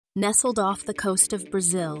Nestled off the coast of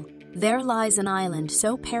Brazil, there lies an island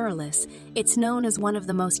so perilous, it's known as one of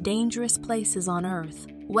the most dangerous places on Earth.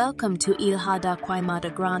 Welcome to Ilha da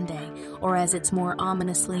Queimada Grande, or as it's more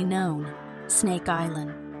ominously known, Snake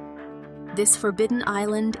Island. This forbidden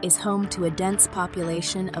island is home to a dense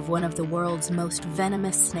population of one of the world's most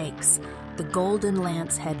venomous snakes, the Golden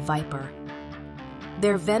Lancehead Viper.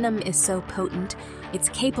 Their venom is so potent, it's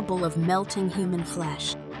capable of melting human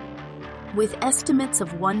flesh. With estimates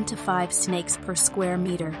of 1 to 5 snakes per square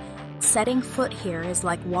meter, setting foot here is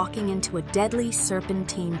like walking into a deadly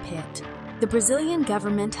serpentine pit. The Brazilian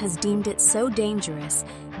government has deemed it so dangerous,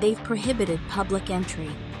 they've prohibited public entry.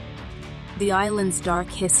 The island's dark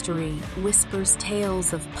history whispers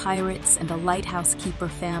tales of pirates and a lighthouse keeper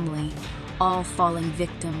family, all falling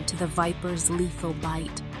victim to the viper's lethal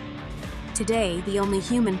bite. Today, the only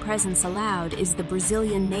human presence allowed is the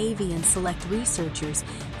Brazilian Navy and select researchers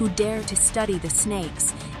who dare to study the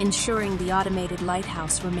snakes, ensuring the automated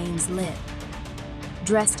lighthouse remains lit.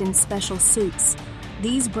 Dressed in special suits,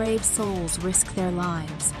 these brave souls risk their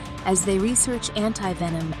lives as they research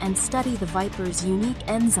anti-venom and study the viper's unique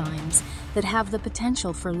enzymes that have the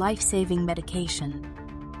potential for life-saving medication.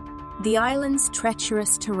 The island's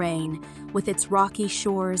treacherous terrain, with its rocky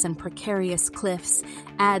shores and precarious cliffs,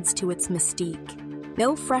 adds to its mystique.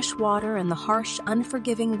 No fresh water and the harsh,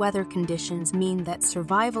 unforgiving weather conditions mean that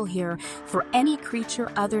survival here for any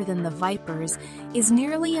creature other than the vipers is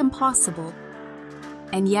nearly impossible.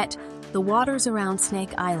 And yet, the waters around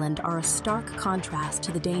Snake Island are a stark contrast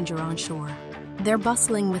to the danger on shore. They're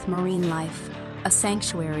bustling with marine life, a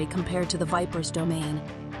sanctuary compared to the viper's domain.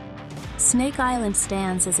 Snake Island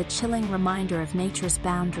stands as a chilling reminder of nature's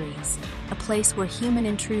boundaries, a place where human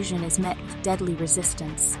intrusion is met with deadly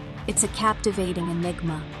resistance. It's a captivating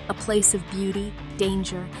enigma, a place of beauty,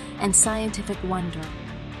 danger, and scientific wonder.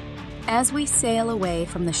 As we sail away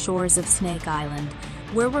from the shores of Snake Island,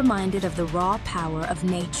 we're reminded of the raw power of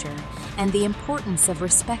nature and the importance of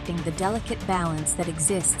respecting the delicate balance that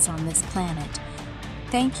exists on this planet.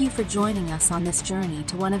 Thank you for joining us on this journey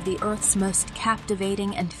to one of the Earth's most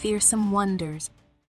captivating and fearsome wonders.